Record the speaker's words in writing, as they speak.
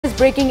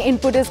breaking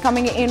input is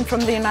coming in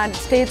from the United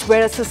States,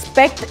 where a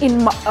suspect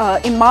in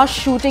mass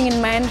shooting in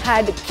Maine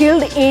had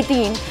killed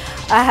 18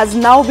 has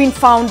now been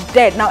found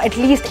dead. Now, at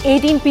least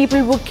 18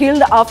 people were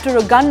killed after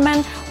a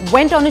gunman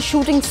went on a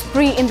shooting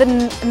spree in the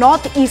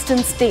northeastern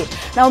state.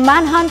 Now,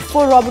 manhunt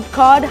for Robert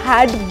Card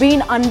had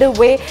been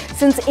underway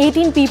since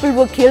 18 people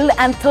were killed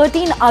and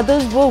 13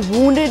 others were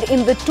wounded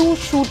in the two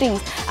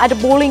shootings at a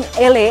bowling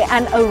alley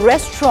and a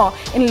restaurant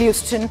in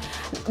Lewiston,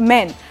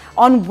 Maine,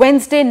 on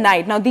Wednesday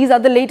night. Now, these are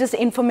the latest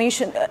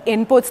information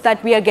inputs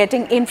that we are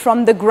getting in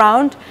from the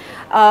ground.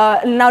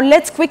 Now,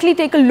 let's quickly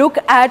take a look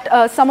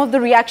at some of the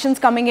reactions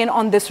coming in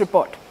on this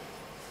report.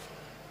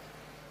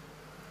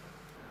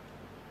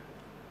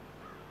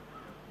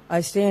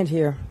 I stand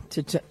here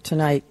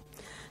tonight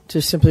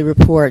to simply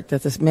report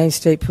that the Maine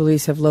State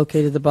Police have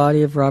located the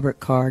body of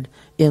Robert Card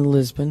in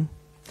Lisbon.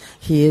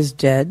 He is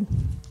dead.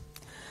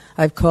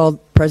 I've called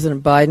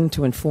President Biden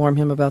to inform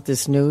him about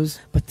this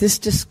news, but this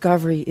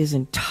discovery is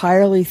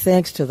entirely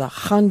thanks to the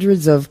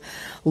hundreds of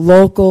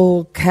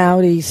local,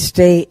 county,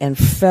 state, and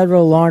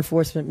federal law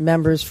enforcement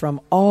members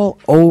from all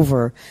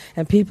over,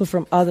 and people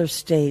from other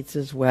states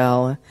as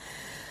well.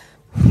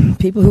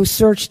 People who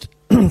searched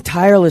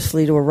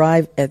tirelessly to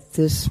arrive at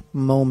this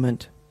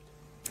moment.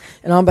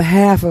 And on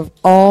behalf of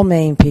all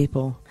Maine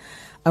people,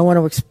 I want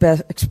to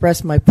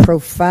express my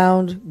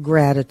profound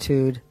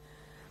gratitude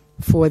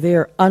for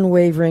their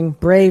unwavering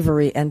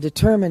bravery and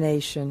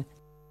determination.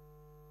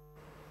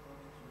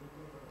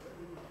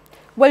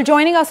 Well,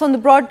 joining us on the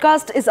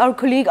broadcast is our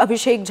colleague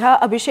Abhishek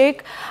Jha.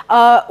 Abhishek,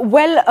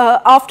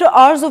 after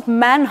hours of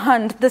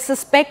manhunt, the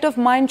suspect of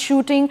mine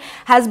shooting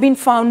has been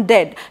found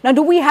dead. Now,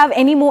 do we have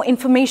any more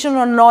information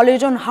or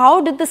knowledge on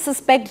how did the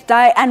suspect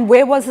die and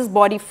where was his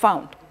body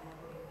found?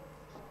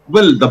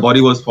 Well, the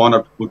body was found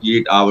after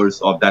 48 hours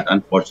of that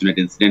unfortunate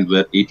incident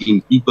where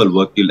 18 people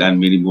were killed and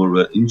many more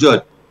were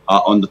injured.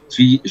 On the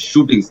three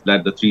shootings,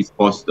 that the three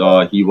spots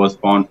he was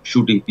found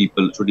shooting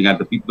at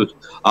the people.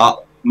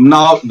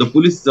 Now, the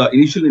police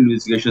initial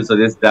investigation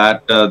suggests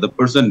that the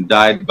person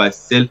died by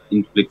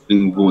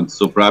self-inflicting wounds.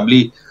 So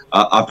probably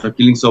after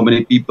killing so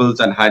many people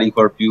and hiding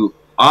for a few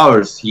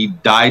hours, he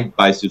died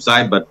by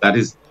suicide. But that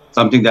is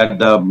something that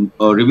the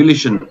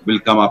revelation will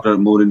come after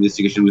more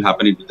investigation will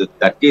happen into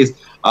that case.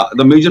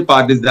 The major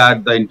part is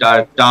that the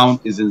entire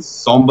town is in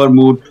somber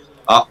mood.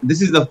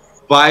 This is the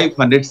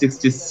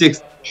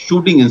 566th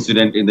shooting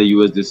incident in the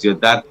US this year.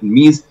 That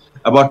means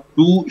about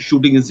 2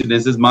 shooting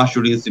incidences, mass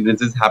shooting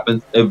incidences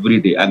happens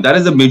every day. And that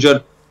is a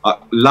major,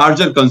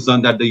 larger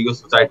concern that the US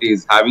society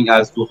is having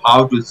as to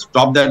how to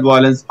stop that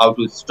violence, how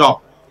to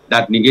stop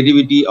that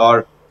negativity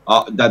or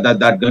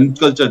that gun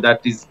culture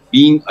that is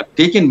being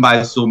taken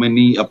by so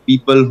many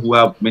people who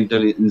are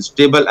mentally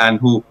unstable and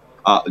who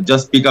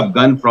just pick up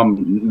gun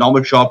from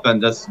normal shop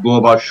and just go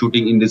about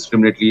shooting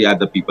indiscriminately at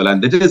the people.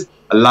 And that is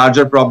a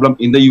larger problem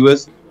in the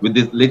US with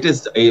this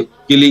latest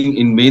killing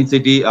in Maine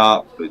city.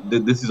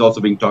 This is also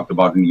being talked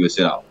about in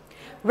USA now.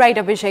 Right,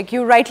 Abhishek.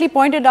 You rightly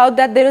pointed out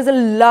that there is a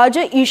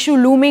larger issue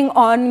looming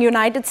on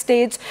United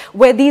States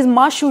where these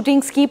mass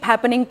shootings keep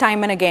happening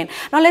time and again.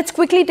 Now, let's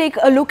quickly take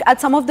a look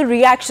at some of the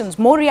reactions,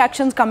 more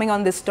reactions coming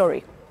on this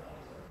story.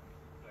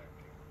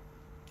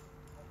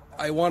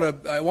 I want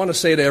to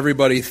say to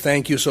everybody,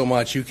 thank you so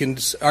much.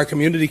 Our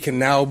community can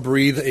now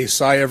breathe a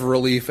sigh of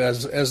relief,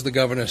 as the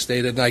governor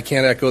stated, and I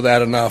can't echo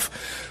that enough.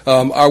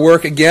 Our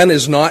work again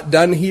is not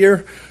done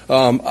here.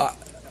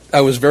 I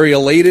was very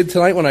elated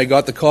tonight when I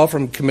got the call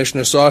from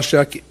Commissioner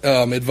Sawchuk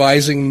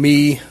advising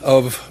me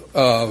of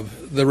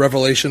the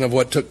revelation of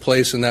what took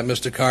place and that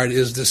Mr. Card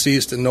is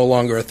deceased and no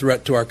longer a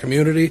threat to our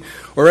community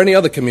or any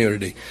other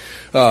community.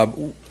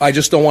 I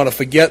just don't want to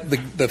forget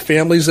the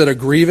families that are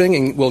grieving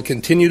and will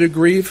continue to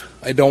grieve.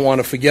 I don't want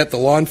to forget the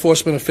law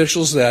enforcement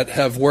officials that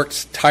have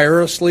worked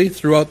tirelessly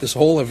throughout this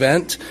whole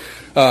event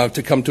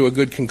to come to a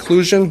good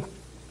conclusion.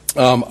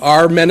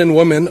 Our men and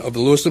women of the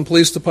Lewiston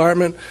Police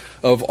Department,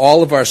 of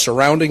all of our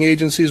surrounding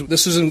agencies,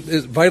 this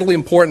is vitally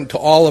important to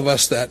all of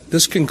us that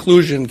this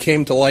conclusion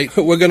came to light.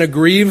 We're going to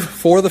grieve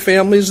for the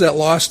families that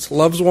lost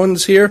loved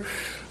ones here.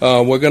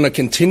 We're going to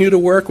continue to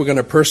work. We're going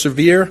to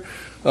persevere.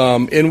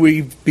 And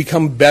we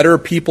become better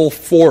people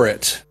for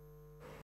it.